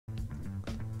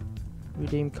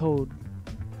Redeem code.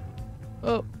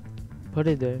 Oh, put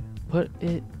it there. Put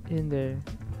it in there.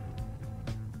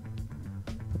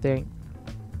 I think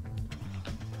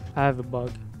I have a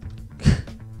bug.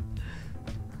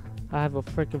 I have a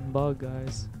freaking bug,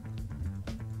 guys.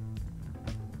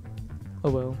 Oh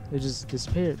well, it just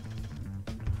disappeared.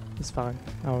 It's fine.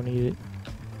 I don't need it.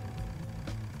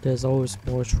 There's always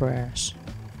more trash.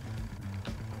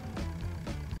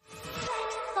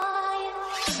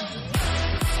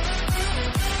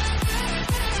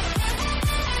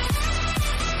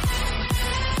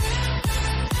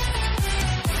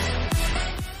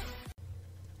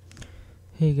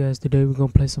 Hey guys, today we're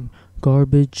gonna play some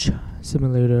garbage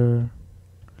simulator.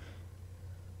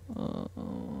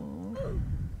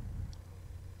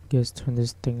 Guess turn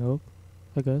this thing up,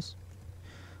 I guess.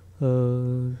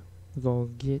 We're gonna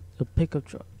get a pickup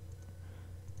truck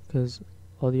because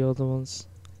all the other ones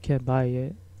can't buy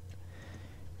yet.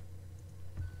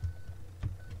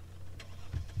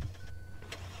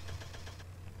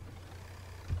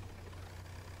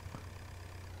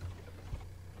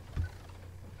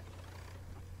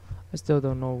 I still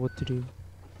don't know what to do.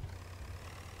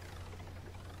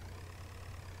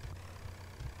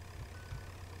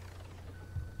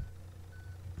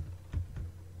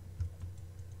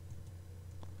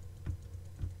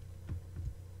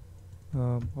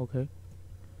 Okay.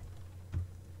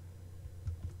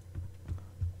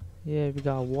 Yeah, we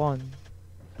got one.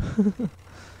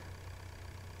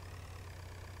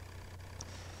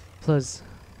 Plus,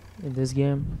 in this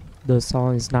game, the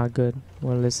song is not good.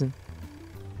 Wanna listen?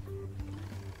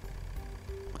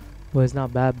 Well, it's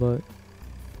not bad, but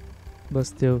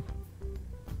still.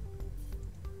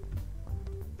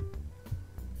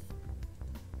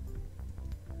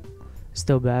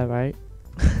 Still bad, right?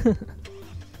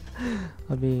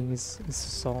 I mean, it's a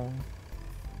song.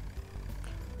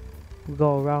 We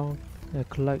go around and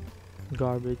collect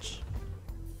garbage.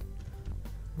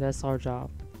 That's our job.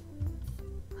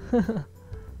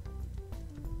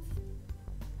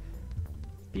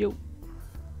 Pew.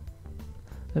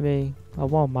 I mean, I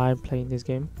won't mind playing this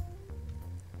game.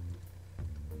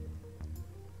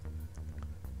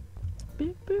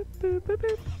 Beep, beep, beep, beep,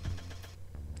 beep.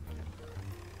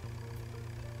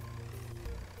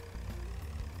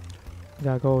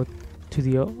 Gotta go to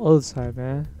the other side,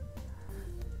 man.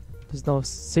 There's no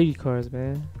city cars,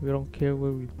 man. We don't care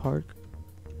where we park.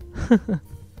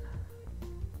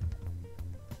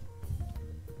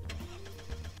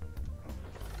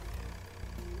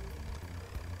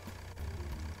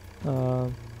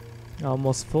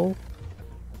 Almost full.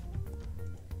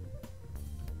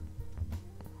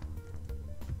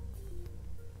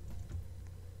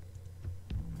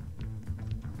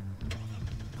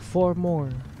 Four more.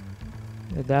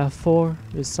 And that 4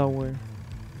 is somewhere.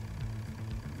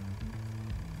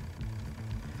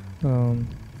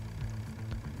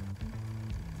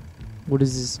 What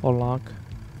is this? Unlock.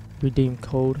 Redeem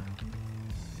code.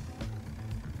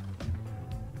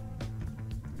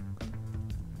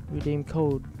 Redeem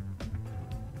code.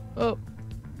 Oh,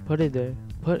 put it there.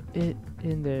 Put it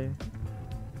in there.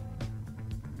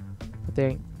 I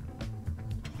think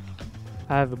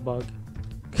I have a bug.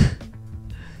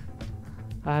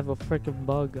 I have a freaking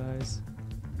bug, guys.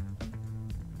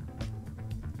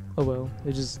 Oh well,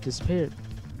 it just disappeared.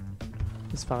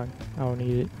 It's fine. I don't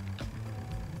need it.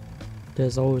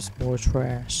 There's always more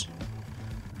trash.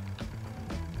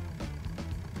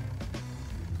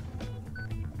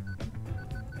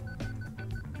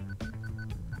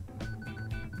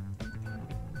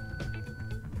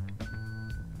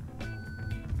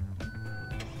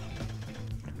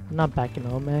 I'm not backing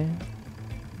up, man.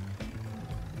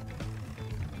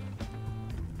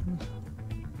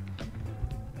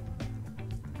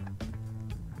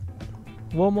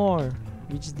 One more.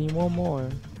 We just need one more.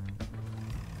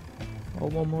 Oh,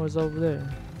 one more is over there.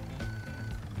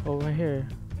 Over here.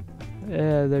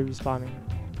 Yeah, they're respawning.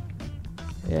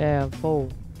 Yeah, I'm full.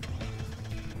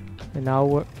 And now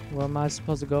where am I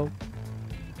supposed to go?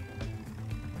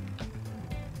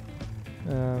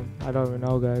 I don't even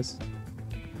know, guys.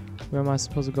 Where am I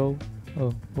supposed to go?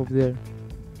 Oh, over there.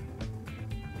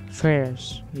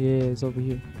 Trash. Yeah, it's over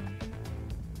here.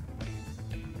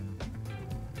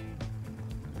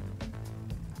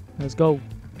 Let's go.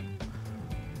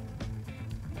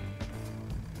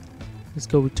 Let's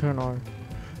go return our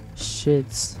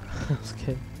shits.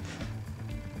 Okay.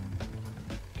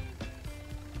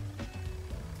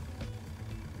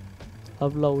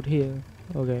 Upload here.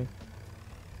 Okay.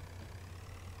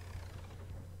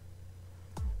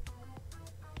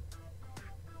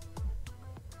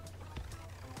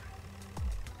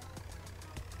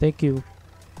 Thank you.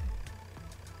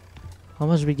 How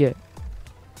much we get?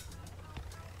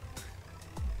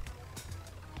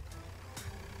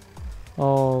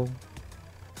 Oh,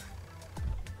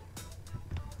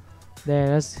 damn,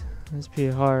 that's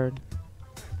pretty hard.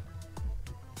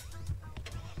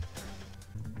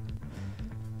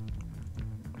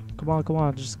 Come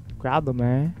on, just grab them,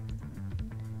 man.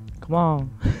 Come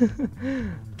on.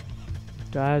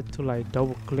 Do I have to like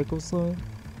double click or something?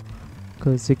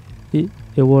 Cause it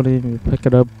won't even pick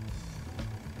it up.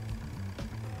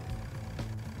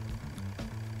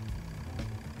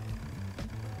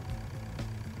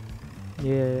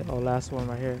 Yeah, oh, last one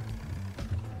right here.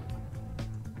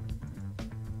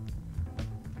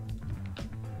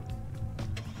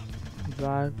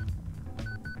 Drive,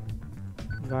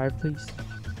 please.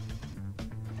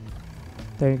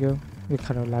 There you go. It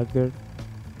kind of lagged there.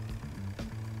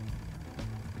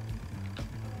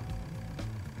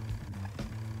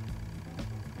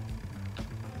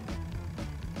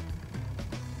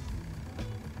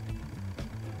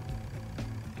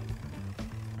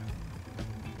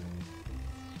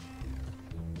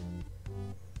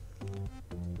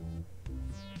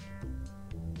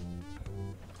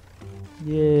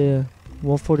 Yeah,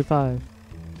 145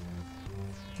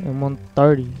 and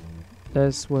 130.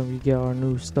 That's when we get our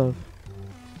new stuff.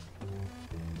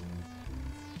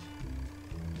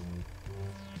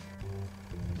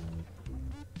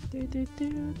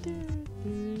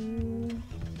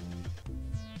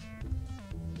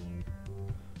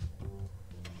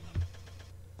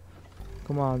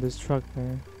 Come on, this truck,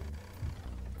 man.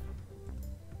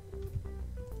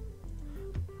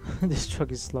 This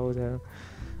truck is slow as hell.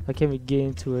 I can't even get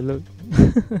into it. Look,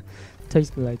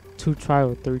 takes me like 2 tries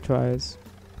or 3 tries.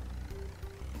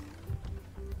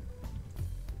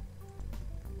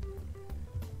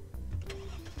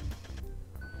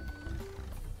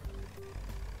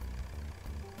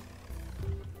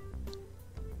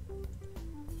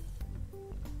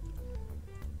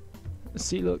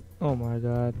 See, look. Oh my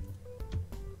god.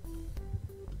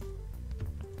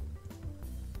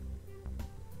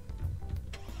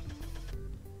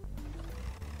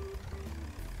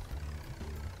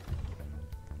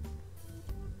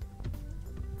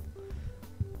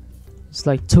 It's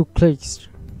like 2 clicks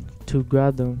to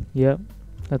grab them. Yep,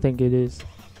 I think it is.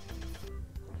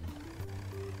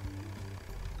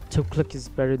 2 clicks is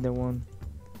better than 1.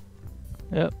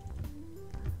 Yep.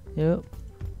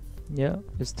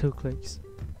 It's 2 clicks.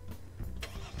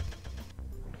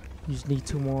 You just need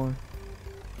 2 more.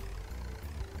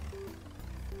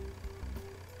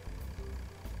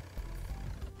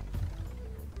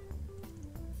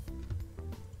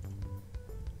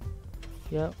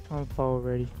 Yep, I'm full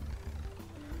already.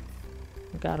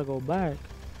 I gotta go back.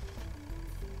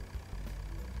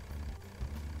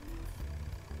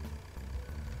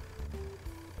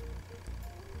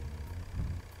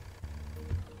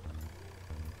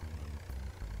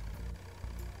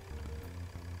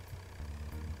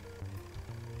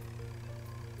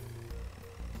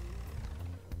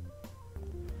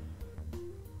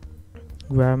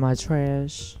 Grab my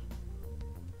trash.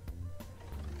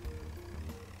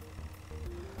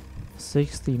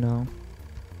 60 now.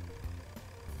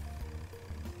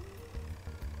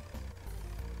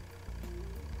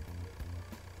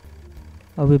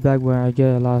 I'll be back when I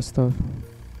get a lot of stuff.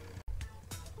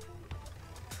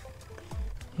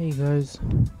 Hey guys,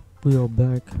 we are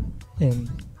back,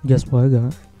 and guess what I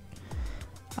got?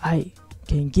 I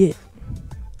can get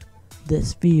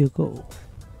this vehicle.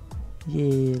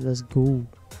 Yeah, let's go.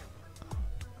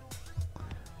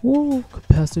 Whoa,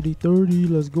 capacity 30,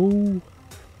 let's go.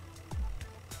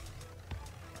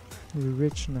 We're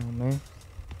rich now, man.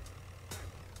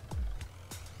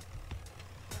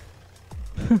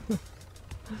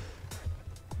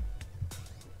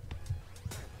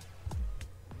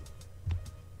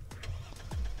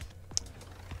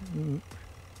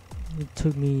 It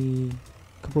took me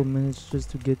a couple minutes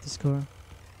just to get this car.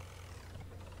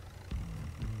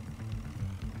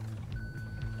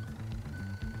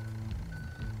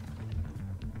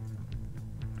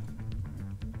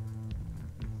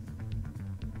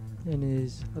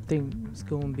 And I think it's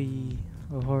gonna be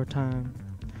a hard time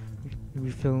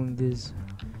refilling this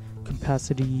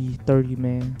capacity 30,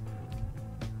 man.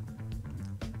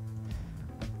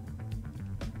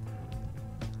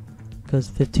 Because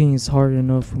 15 is hard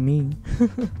enough for me.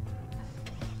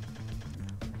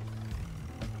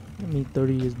 I mean,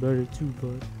 30 is better too,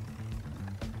 but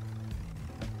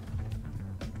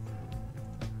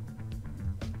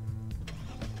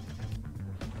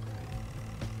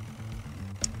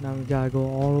now we gotta go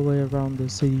all the way around the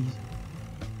city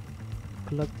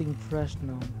collecting fresh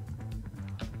now.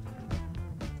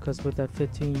 Because with that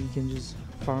 15 you can just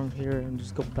farm here and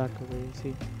just go back away.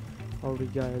 See, already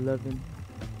got 11.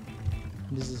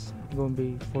 This is gonna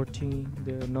be 14.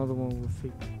 The another one will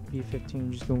be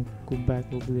 15. Just gonna go back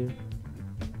over there.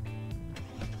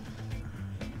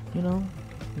 You know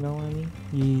what I mean?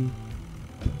 Yeah.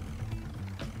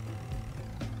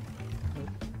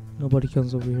 Nobody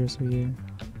comes over here, so yeah.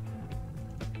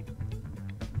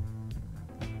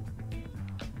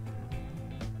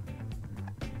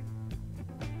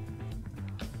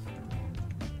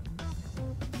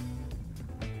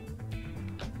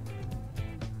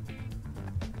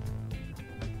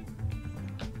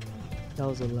 That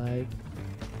was a lag.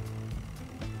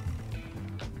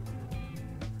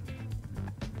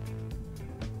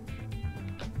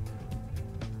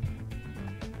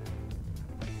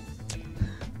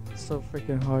 So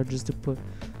freaking hard just to put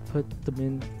them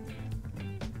in.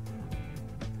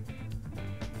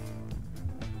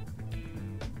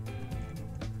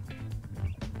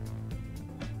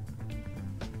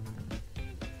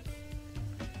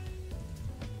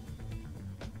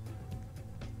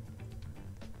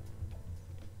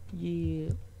 Yeah,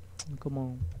 come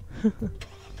on.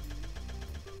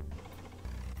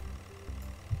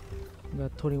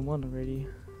 Got 21 already.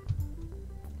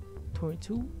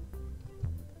 22.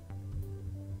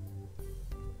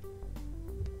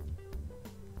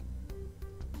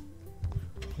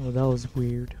 Oh, that was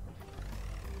weird.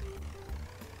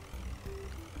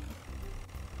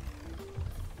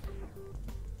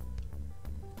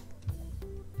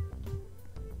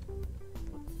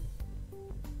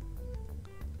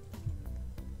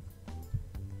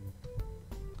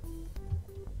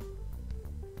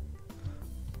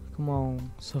 Come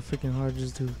on, so freaking hard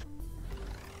just to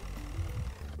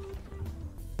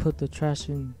put the trash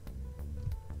in.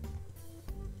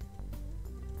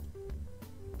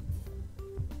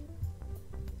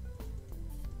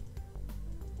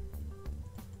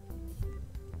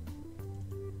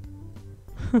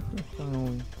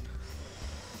 Finally.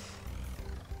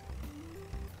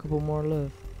 Couple more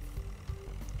left.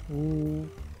 Ooh.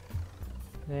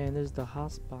 Man, there's the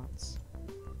hot spots.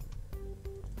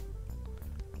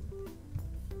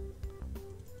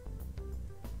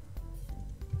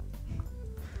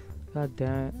 God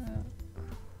damn it.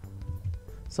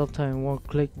 Sometimes one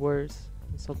click works.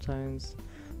 Sometimes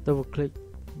double click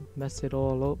mess it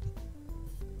all up.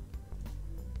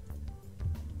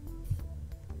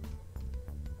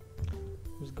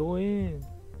 Just go in.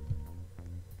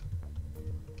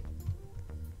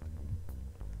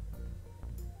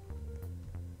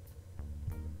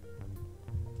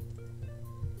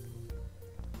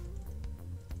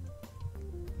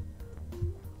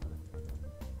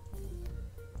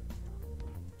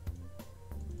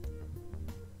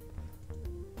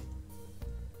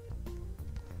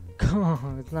 Come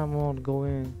on, it's not more to go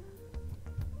in.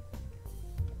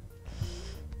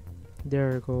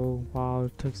 There we go. Wow,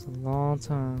 it took a long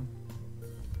time.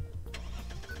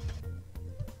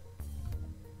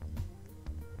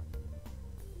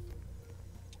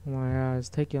 Oh my god, it's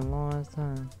taking a long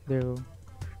time. There we go.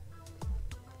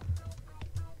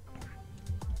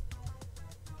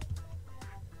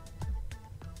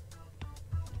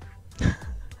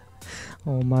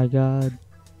 Oh my god.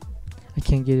 I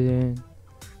can't get it in.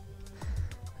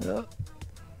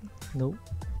 Nope.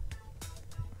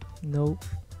 Nope.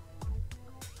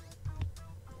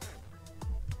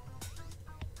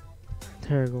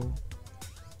 There we go.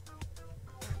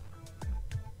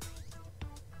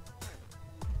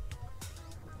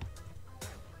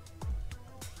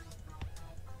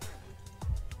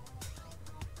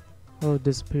 Oh, it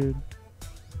disappeared.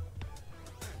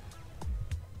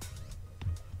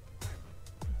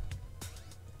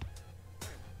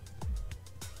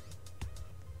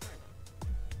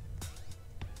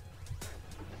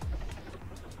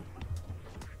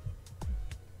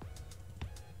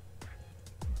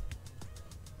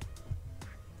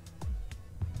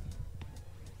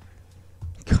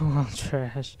 Come on,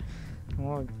 trash. Oh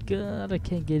my god, I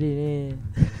can't get it in.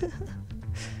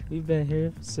 We've been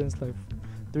here since like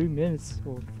 3 minutes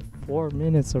or 4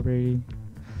 minutes already.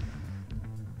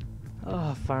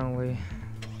 Oh, finally.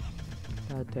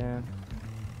 God damn.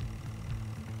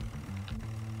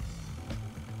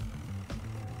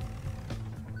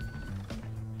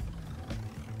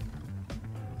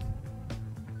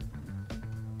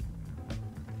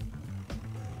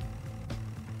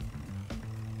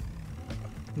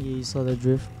 Yeah, you saw the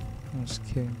drift? I'm just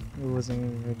kidding. It wasn't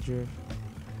even a drift.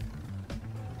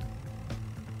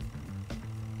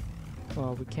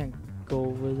 Oh, we can't go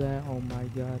over that. Oh my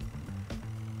god.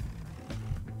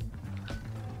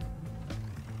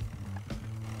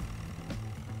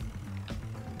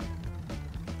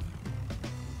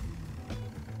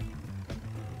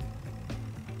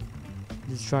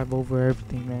 Just drive over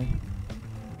everything, man.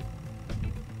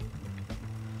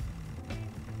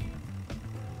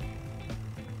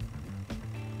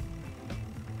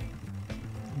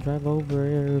 Drive over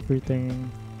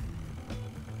everything.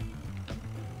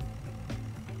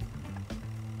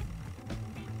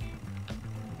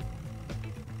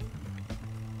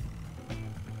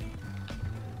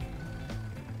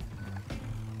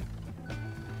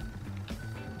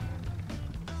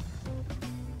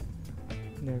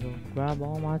 There you go. Grab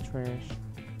all my trash.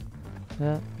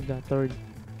 Yeah, we got 30.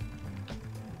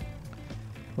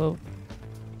 Well,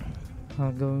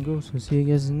 I'll go and go. So see you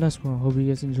guys in the next one. Hope you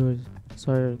guys enjoyed.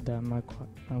 Sorry that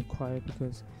I'm quiet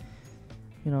because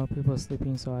people are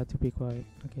sleeping, so I had to be quiet.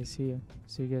 Okay, see you.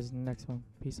 See you guys in the next one.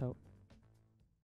 Peace out.